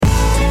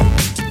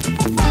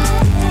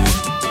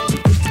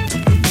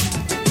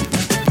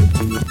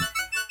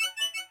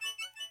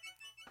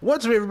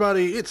What's up,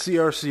 everybody? It's the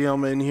RCL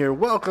Man here.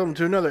 Welcome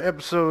to another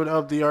episode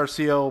of the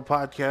RCL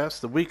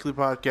Podcast, the weekly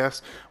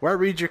podcast where I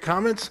read your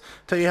comments,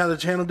 tell you how the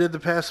channel did the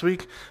past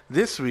week.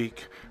 This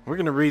week, we're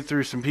going to read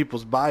through some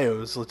people's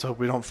bios. Let's hope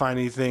we don't find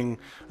anything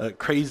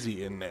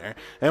crazy in there.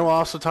 And we'll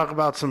also talk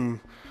about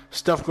some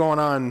stuff going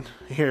on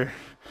here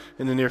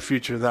in the near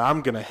future that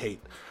I'm going to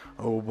hate.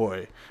 Oh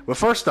boy. But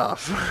first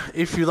off,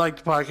 if you like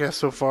the podcast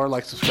so far,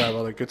 like, subscribe,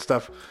 all that good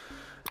stuff.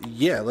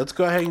 Yeah, let's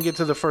go ahead and get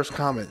to the first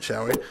comment,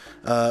 shall we?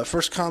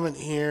 First comment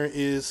here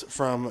is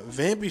from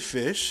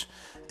Vampyfish,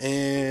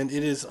 and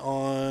it is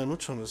on,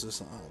 which one is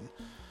this on?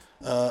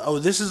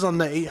 This is on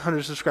the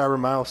 800 subscriber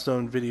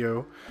milestone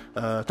video.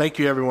 Thank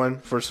you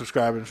everyone for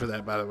subscribing for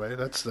that, by the way.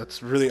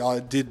 That's really all.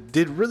 It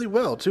did really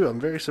well too. I'm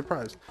very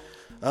surprised.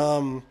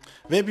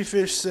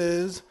 Vampyfish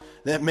says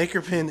that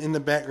maker pen in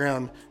the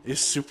background is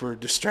super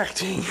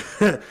distracting.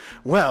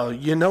 Well,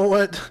 you know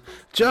what?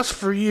 Just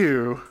for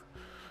you.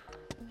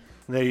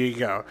 There you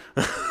go.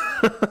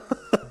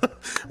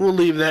 We'll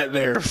leave that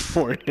there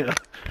for you.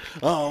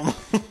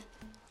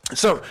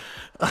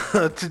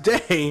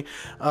 Today,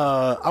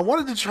 I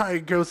wanted to try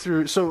to go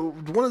through. So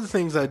one of the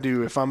things I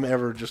do if I'm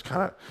ever just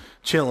kind of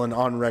chilling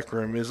on Rec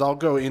Room is I'll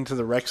go into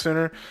the Rec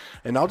Center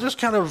and I'll just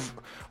kind of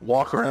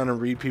walk around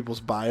and read people's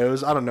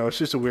bios. I don't know. It's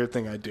just a weird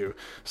thing I do.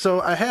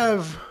 So I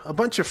have a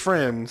bunch of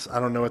friends. I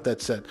don't know what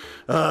that said.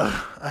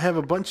 I have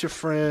a bunch of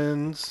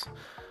friends.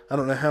 I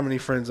don't know how many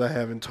friends I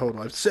have in total.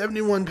 I have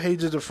 71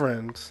 pages of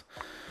friends.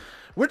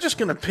 We're just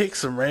going to pick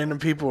some random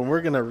people and we're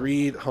going to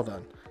read. Hold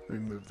on. Let me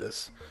move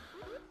this.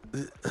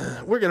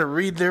 We're going to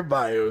read their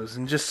bios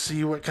and just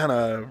see what kind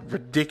of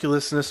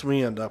ridiculousness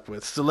we end up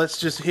with. So let's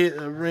just hit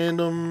a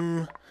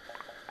random.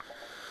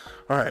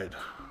 All right.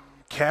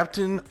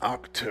 Captain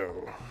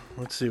Octo.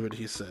 Let's see what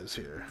he says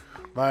here.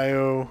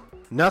 Bio.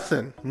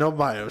 Nothing. No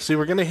bio. See,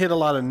 we're going to hit a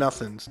lot of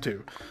nothings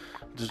too.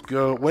 Just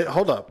go. Wait,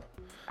 hold up.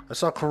 I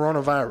saw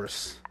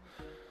coronavirus.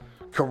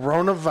 All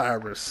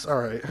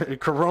right.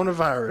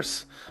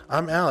 Coronavirus.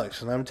 I'm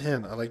Alex and I'm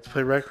 10. I like to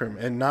play Rec Room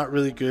and not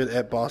really good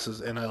at bosses,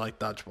 and I like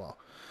dodgeball.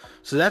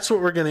 So that's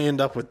what we're going to end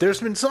up with.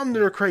 There's been some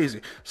that are crazy.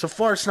 So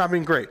far it's not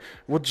been great.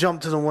 We'll jump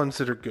to the ones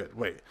that are good.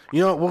 Wait.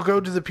 You know what? We'll go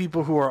to the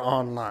people who are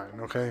online,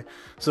 okay?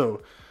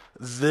 So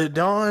the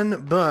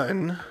Don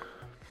Bun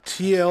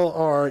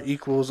TLR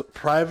equals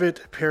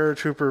private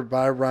paratrooper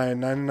by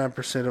Ryan.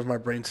 99% of my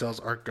brain cells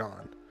are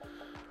gone.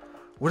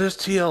 What does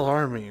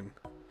TLR mean?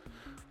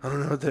 I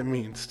don't know what that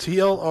means.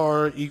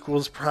 TLR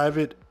equals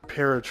private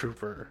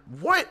paratrooper.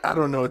 What? I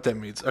don't know what that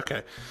means.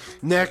 Okay.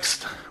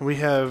 Next, we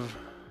have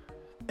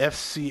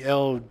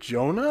FCL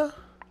Jonah.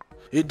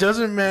 It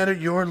doesn't matter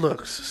your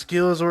looks,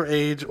 skills, or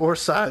age, or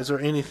size, or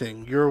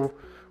anything. You're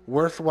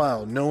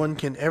worthwhile. No one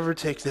can ever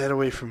take that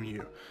away from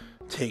you.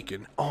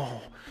 Taken.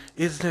 Oh,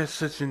 isn't that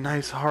such a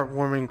nice,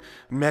 heartwarming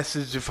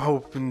message of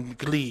hope and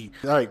glee?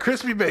 All right,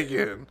 Crispy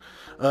Bacon.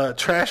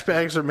 Trash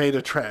bags are made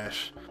of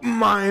trash.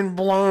 Mind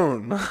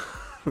blown.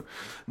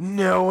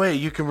 No way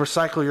you can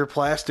recycle your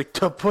plastic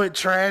to put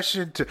trash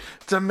into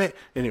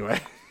anyway.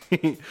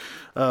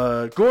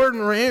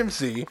 Gordon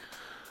Ramsay.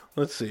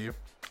 Let's see.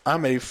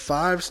 I'm a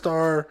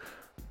 5-star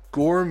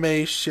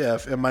gourmet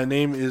chef and my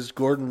name is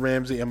Gordon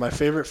Ramsay and my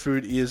favorite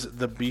food is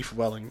the beef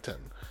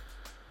Wellington.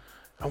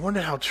 I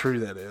wonder how true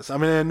that is. I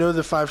mean, I know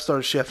the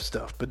 5-star chef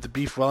stuff, but the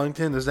beef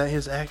Wellington, is that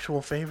his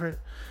actual favorite?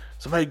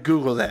 Somebody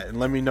Google that and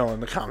let me know in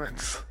the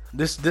comments.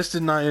 This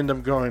did not end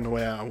up going the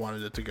way I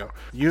wanted it to go.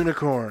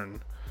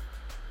 Unicorn.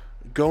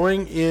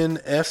 Going in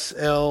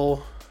SL.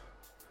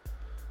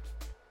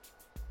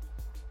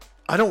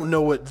 I don't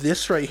know what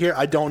this right here.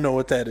 I don't know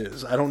what that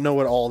is. I don't know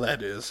what all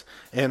that is.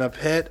 And a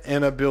pet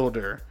and a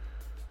builder.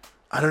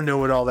 I don't know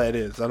what all that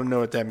is. I don't know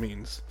what that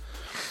means.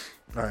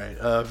 All right.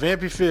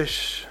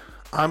 Vampyfish.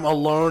 I'm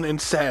alone and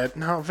sad.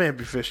 No,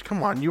 Vampyfish.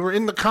 Come on. You were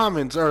in the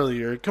comments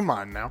earlier. Come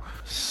on now.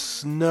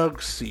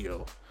 Snug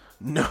Seal.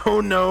 No.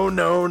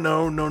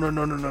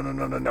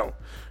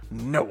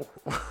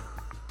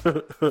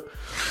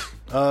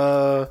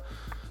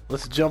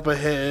 Let's jump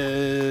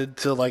ahead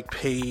to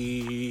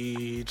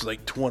page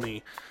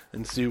 20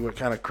 and see what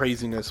kind of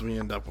craziness we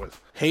end up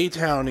with. Hey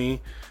Townie,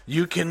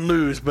 you can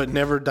lose but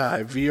never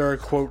die. VR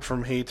quote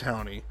from Hey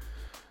Townie.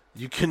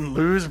 You can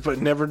lose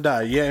but never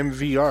die. Yeah, in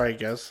VR, I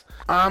guess.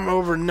 I'm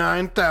over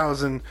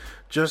 9,000,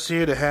 just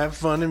here to have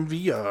fun in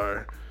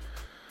VR.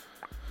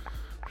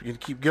 We're gonna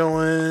keep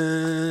going.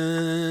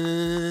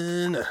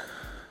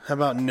 How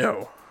about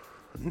no?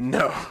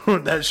 No,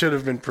 that should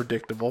have been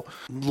predictable.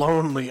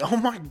 Lonely. Oh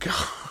my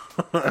god.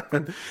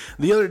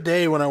 The other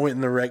day when I went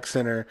in the rec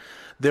center,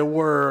 there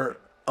were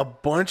a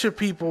bunch of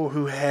people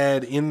who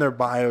had in their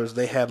bios,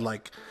 they had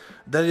I'm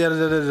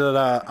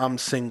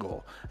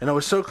single. And I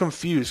was so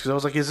confused because I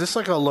was like, is this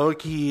a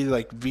low-key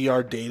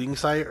VR dating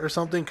site or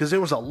something? Because there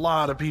was a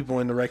lot of people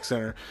in the rec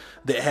center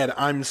that had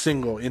I'm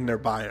single in their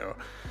bio.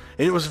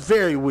 And it was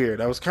very weird.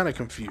 I was kind of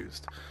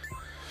confused.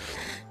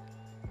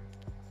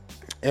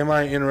 Am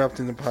I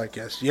interrupting the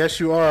podcast? Yes,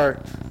 you are.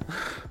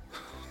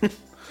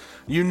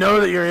 You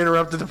know that you're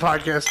interrupting the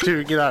podcast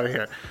too. Get out of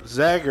here.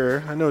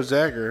 Zagger. I know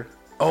Zagger.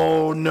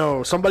 Oh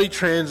no, somebody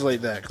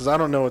translate that because I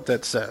don't know what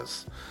that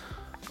says.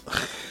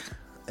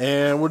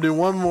 And we'll do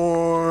one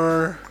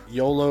more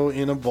YOLO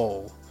in a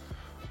bowl.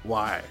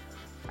 Why?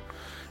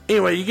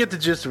 Anyway, you get the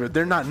gist of it.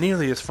 They're not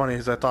nearly as funny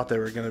as I thought they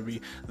were going to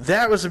be.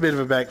 That was a bit of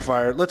a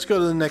backfire. Let's go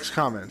to the next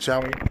comment,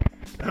 shall we?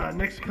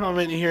 Next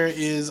comment here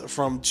is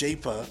from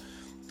Japa.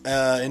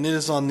 And it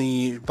is on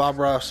the Bob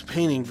Ross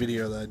painting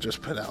video that I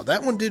just put out.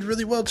 That one did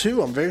really well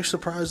too. I'm very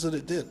surprised that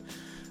it did.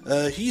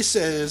 He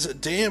says,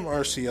 "Damn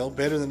RCL,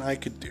 better than I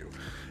could do."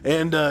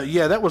 And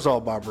yeah, that was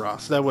all Bob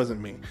Ross. That wasn't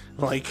me.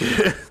 Like,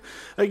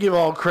 I give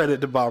all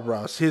credit to Bob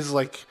Ross. His,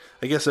 like,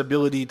 I guess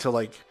ability to,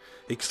 like,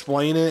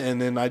 explain it,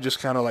 and then I just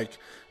kind of, like,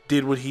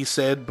 did what he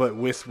said, but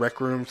with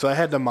Rec Room. So I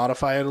had to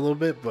modify it a little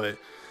bit, but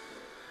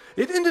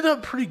it ended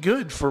up pretty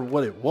good for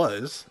what it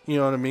was. You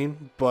know what I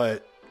mean?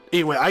 But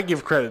anyway, I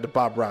give credit to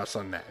Bob Ross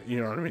on that.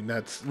 You know what I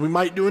mean? We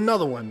might do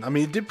another one. I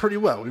mean, it did pretty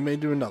well. We may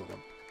do another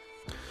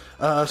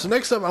one. So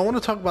next up, I want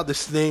to talk about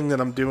this thing that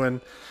I'm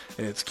doing,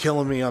 and it's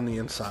killing me on the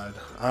inside.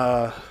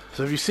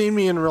 So if you've seen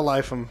me in real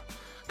life, I'm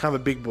kind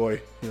of a big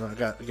boy. You know, I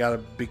got a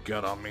big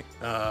gut on me.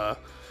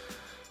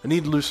 I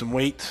need to lose some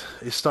weight.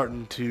 It's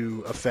starting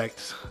to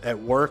affect at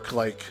work.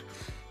 Like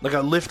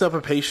I lift up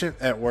a patient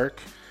at work,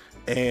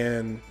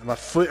 and my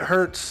foot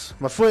hurts.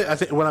 My foot, I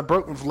think, when I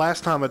broke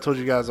last time, I told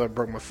you guys I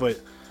broke my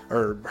foot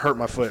or hurt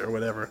my foot or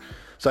whatever.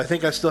 So I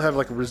think I still have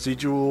like a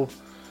residual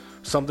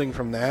something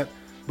from that.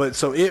 But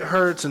so it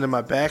hurts, and then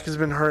my back has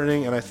been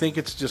hurting, and I think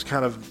it's just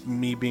kind of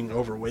me being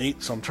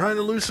overweight. So I'm trying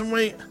to lose some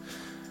weight.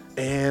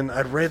 And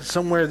I read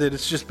somewhere that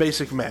it's just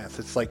basic math.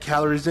 It's like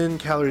calories in,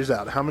 calories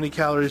out. How many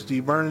calories do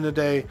you burn in a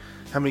day?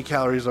 How many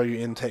calories are you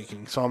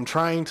intaking? So I'm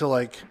trying to,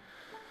 like,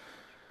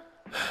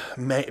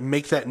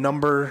 make that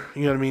number,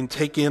 you know what I mean,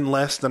 take in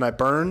less than I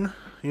burn.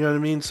 You know what I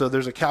mean? So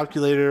there's a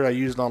calculator I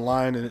used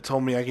online, and it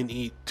told me I can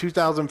eat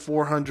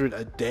 2,400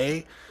 a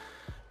day.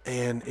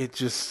 And it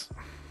just,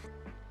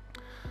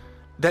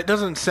 that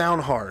doesn't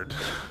sound hard.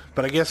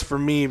 But I guess for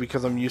me,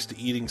 because I'm used to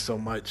eating so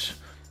much,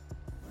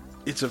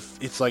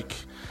 it's like,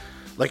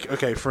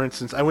 okay, for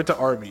instance, I went to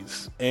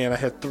Arby's and I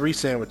had 3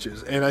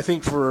 sandwiches, and I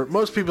think for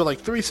most people, like,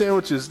 3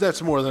 sandwiches,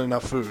 that's more than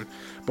enough food.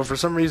 But for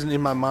some reason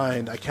in my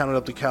mind, I counted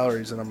up the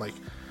calories, and I'm like,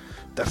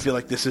 I feel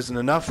like this isn't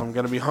enough. I'm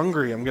going to be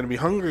hungry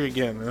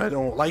again, and I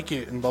don't like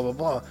it, and blah, blah,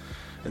 blah.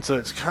 And so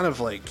it's kind of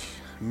like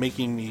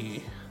making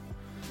me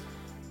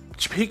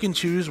pick and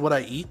choose what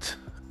I eat.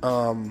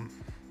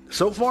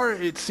 So far,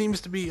 it seems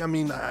to be, I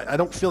mean, I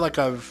don't feel like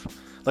I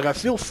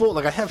feel full,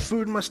 like I have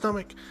food in my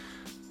stomach,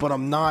 but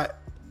I'm not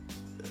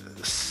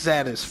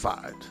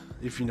satisfied,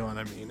 if you know what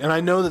I mean. And I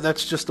know that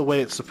that's just the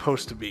way it's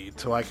supposed to be,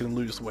 so I can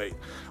lose weight.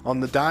 On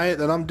the diet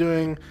that I'm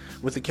doing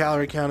with the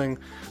calorie counting,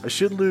 I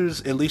should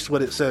lose at least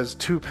what it says,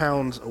 2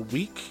 pounds a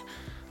week.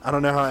 I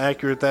don't know how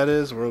accurate that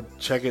is. We'll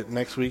check it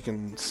next week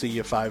and see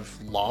if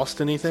I've lost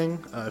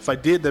anything. If I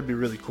did, that'd be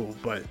really cool,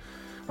 but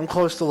I'm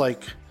close to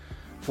like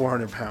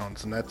 400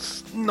 pounds, and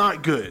that's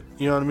not good.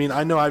 You know what I mean?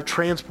 I know I've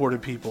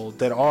transported people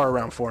that are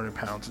around 400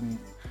 pounds, and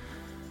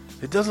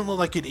it doesn't look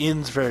like it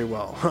ends very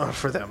well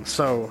for them.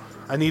 So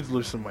I need to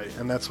lose some weight,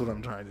 and that's what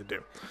I'm trying to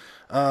do.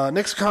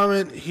 Next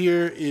comment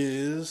here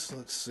is,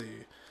 let's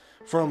see,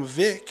 from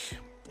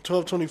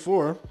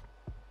Vic1224.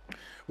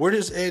 Where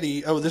does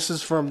Eddie... Oh, this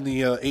is from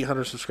the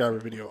 800 subscriber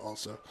video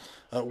also.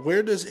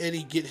 Where does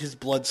Eddie get his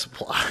blood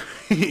supply?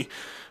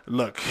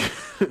 Look,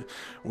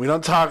 we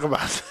don't talk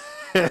about that.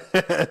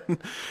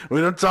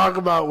 We don't talk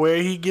about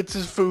where he gets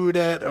his food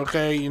at,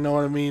 okay? You know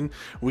what I mean?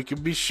 We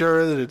can be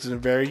sure that it's in a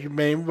very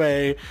humane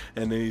way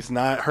and that he's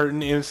not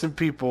hurting innocent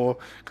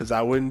people, because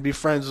I wouldn't be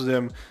friends with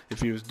him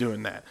if he was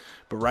doing that.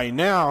 But right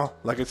now,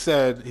 like I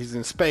said, he's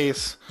in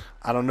space.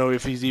 I don't know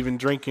if he's even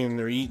drinking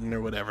or eating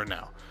or whatever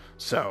now.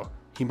 So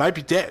he might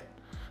be dead.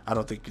 I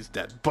don't think he's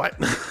dead, but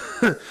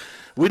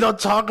we don't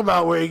talk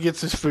about where he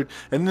gets his food.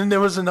 And then there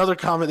was another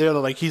comment there that,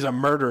 like, he's a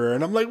murderer.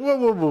 And I'm like,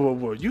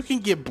 whoa. You can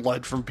get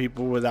blood from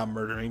people without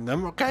murdering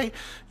them, okay?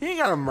 You ain't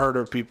gotta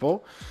murder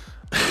people.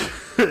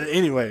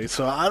 Anyway,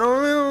 so I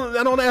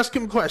don't ask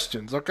him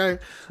questions, okay?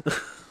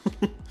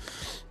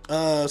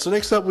 So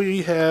next up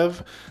we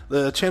have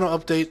the channel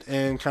update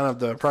and kind of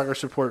the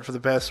progress report for the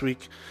past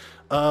week.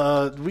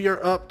 We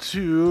are up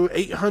to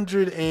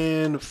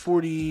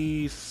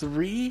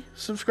 843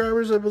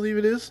 subscribers, I believe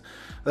it is.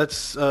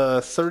 That's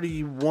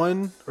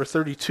 31 or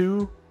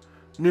 32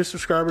 new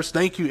subscribers.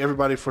 Thank you,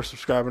 everybody, for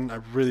subscribing. I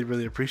really,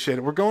 really appreciate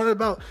it. We're going at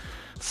about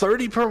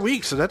 30 per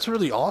week, so that's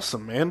really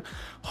awesome, man.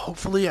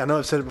 Hopefully, I know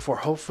I've said it before,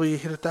 hopefully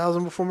hit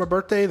 1,000 before my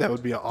birthday. That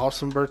would be an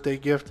awesome birthday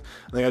gift.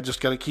 I think I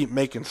just got to keep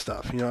making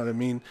stuff, you know what I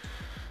mean?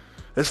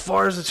 As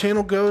far as the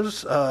channel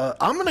goes,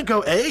 I'm going to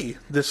go A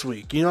this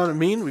week. You know what I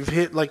mean? We've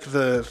hit like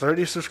the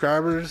 30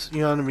 subscribers.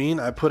 You know what I mean?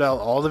 I put out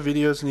all the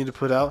videos I need to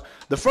put out.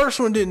 The first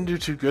one didn't do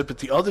too good, but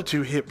the other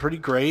 2 hit pretty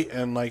great.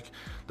 And like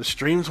the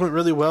streams went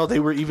really well.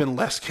 They were even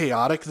less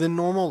chaotic than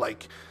normal.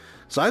 Like,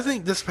 so I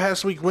think this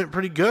past week went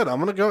pretty good. I'm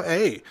going to go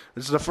A.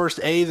 This is the first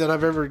A that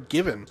I've ever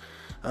given.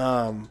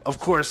 Of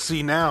course,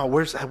 see now,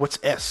 what's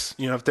S?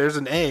 You know, if there's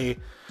an A,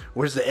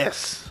 Where's the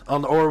S?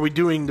 Or are we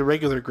doing the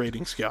regular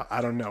grading scale?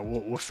 I don't know.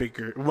 We'll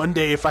figure. One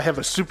day, if I have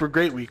a super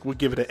great week, we'll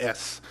give it an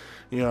S.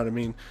 You know what I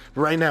mean?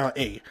 But right now,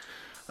 A.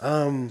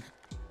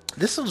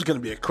 This one's going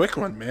to be a quick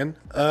one, man.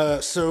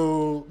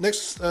 So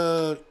next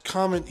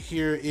comment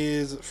here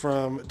is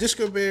from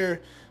Disco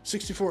Bear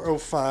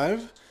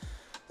 6405.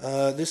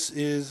 This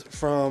is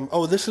from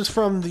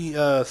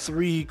the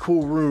 3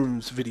 cool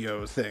rooms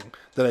video thing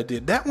that I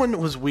did. That one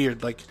was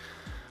weird. Like,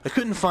 I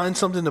couldn't find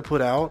something to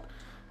put out,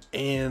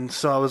 and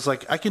so I was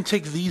like, I can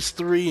take these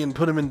 3 and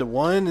put them into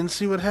one and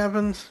see what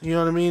happens. You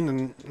know what I mean?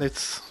 And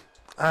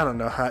I don't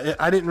know how.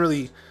 I didn't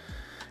really.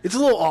 It's a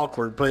little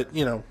awkward, but,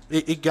 you know,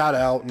 it got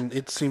out and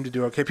it seemed to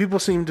do okay. People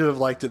seem to have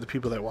liked it, the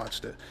people that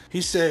watched it.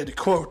 He said,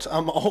 quote,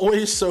 "I'm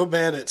always so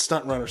bad at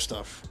stunt runner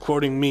stuff,"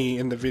 quoting me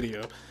in the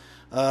video.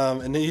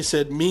 And then he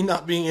said, "Me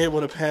not being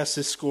able to pass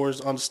his scores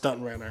on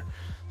stunt runner."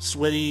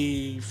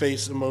 Sweaty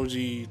face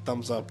emoji,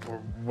 thumbs up, or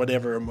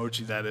whatever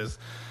emoji that is.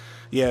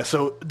 Yeah,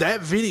 so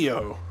that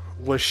video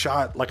was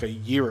shot like a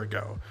year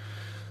ago.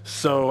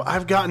 So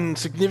I've gotten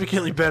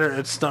significantly better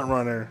at stunt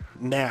runner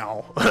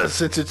now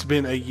since it's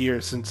been a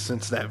year since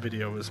that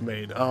video was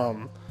made.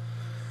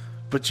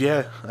 But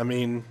yeah, I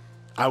mean,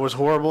 I was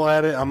horrible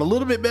at it. I'm a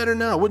little bit better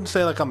now. I wouldn't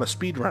say like I'm a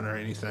speedrunner or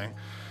anything.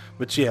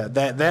 But yeah,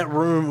 that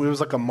room, it was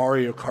like a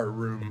Mario Kart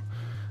room.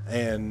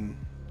 And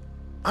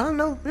I don't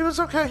know, it was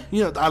okay.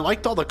 You know, I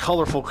liked all the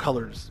colorful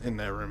colors in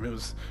that room. It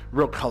was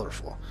real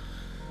colorful.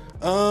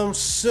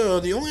 So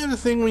the only other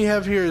thing we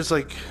have here is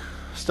like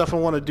stuff I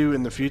want to do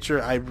in the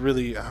future.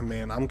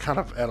 I'm kind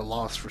of at a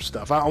loss for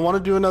stuff. I want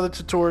to do another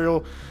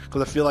tutorial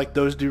because I feel like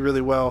those do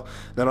really well.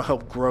 That'll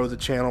help grow the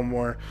channel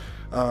more.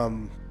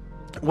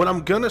 What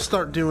I'm gonna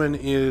start doing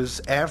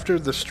is after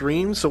the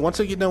stream. So once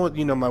I get done with,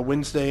 you know, my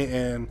Wednesday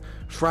and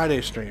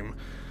Friday stream,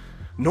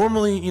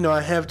 normally, you know,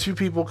 I have 2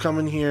 people come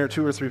in here,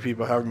 2 or 3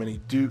 people, however many,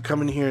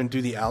 come in here and do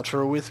the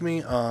outro with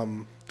me.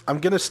 I'm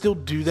going to still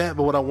do that,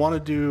 but what I want to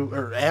do,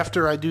 or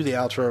after I do the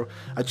outro,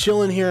 I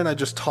chill in here and I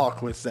just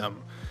talk with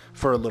them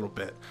for a little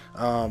bit.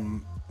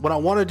 What I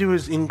want to do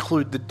is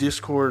include the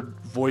Discord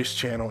voice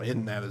channel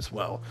in that as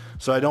well.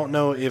 So I don't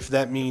know if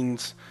that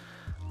means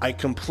I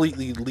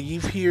completely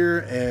leave here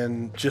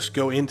and just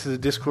go into the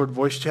Discord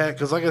voice chat,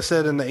 because like I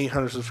said in the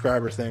 800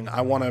 subscriber thing,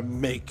 I want to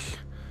make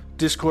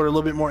Discord a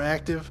little bit more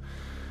active.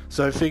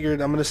 So I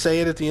figured I'm going to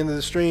say it at the end of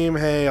the stream,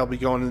 hey, I'll be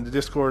going into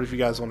Discord if you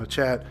guys want to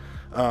chat.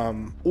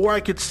 Or I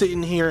could sit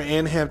in here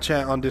and have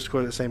chat on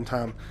Discord at the same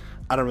time.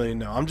 I don't really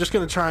know. I'm just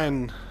going to try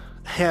and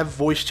have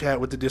voice chat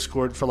with the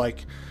Discord for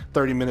like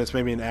 30 minutes,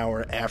 maybe an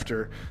hour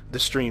after the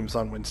streams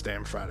on Wednesday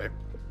and Friday.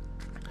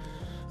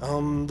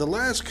 The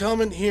last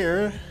comment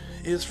here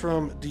is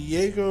from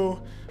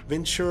Diego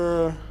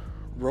Ventura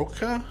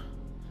Roca.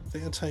 I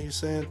think that's how you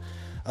say it.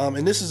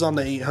 And this is on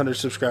the 800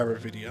 subscriber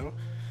video.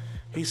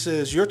 He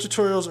says, "Your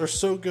tutorials are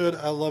so good.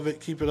 I love it.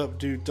 Keep it up,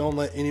 dude. Don't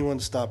let anyone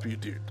stop you,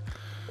 dude."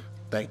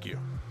 Thank you.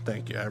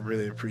 I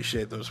really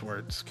appreciate those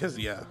words. Because,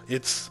 yeah,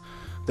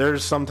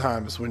 there's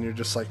sometimes when you're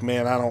just like,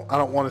 man, I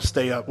don't want to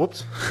stay up.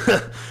 Whoops.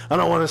 I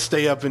don't want to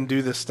stay up and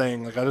do this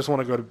thing. Like, I just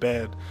want to go to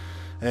bed.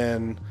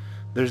 And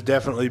there's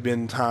definitely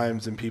been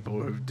times and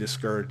people who've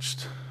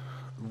discouraged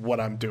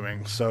what I'm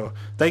doing. So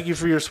thank you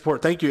for your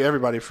support. Thank you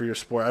everybody for your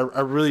support.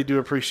 I really do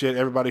appreciate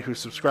everybody who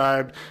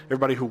subscribed,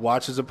 everybody who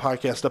watches the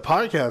podcast. The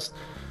podcast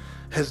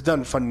has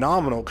done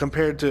phenomenal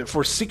compared to,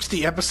 for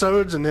 60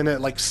 episodes, and then at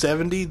like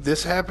 70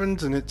 this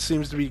happens, and it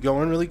seems to be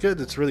going really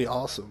good. It's really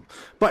awesome.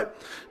 But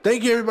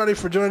thank you everybody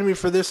for joining me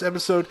for this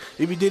episode.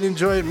 If you did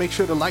enjoy it, make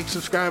sure to like,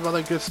 subscribe, all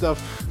that good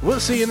stuff.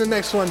 We'll see you in the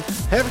next one.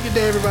 Have a good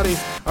day, everybody.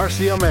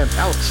 RCL Man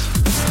out.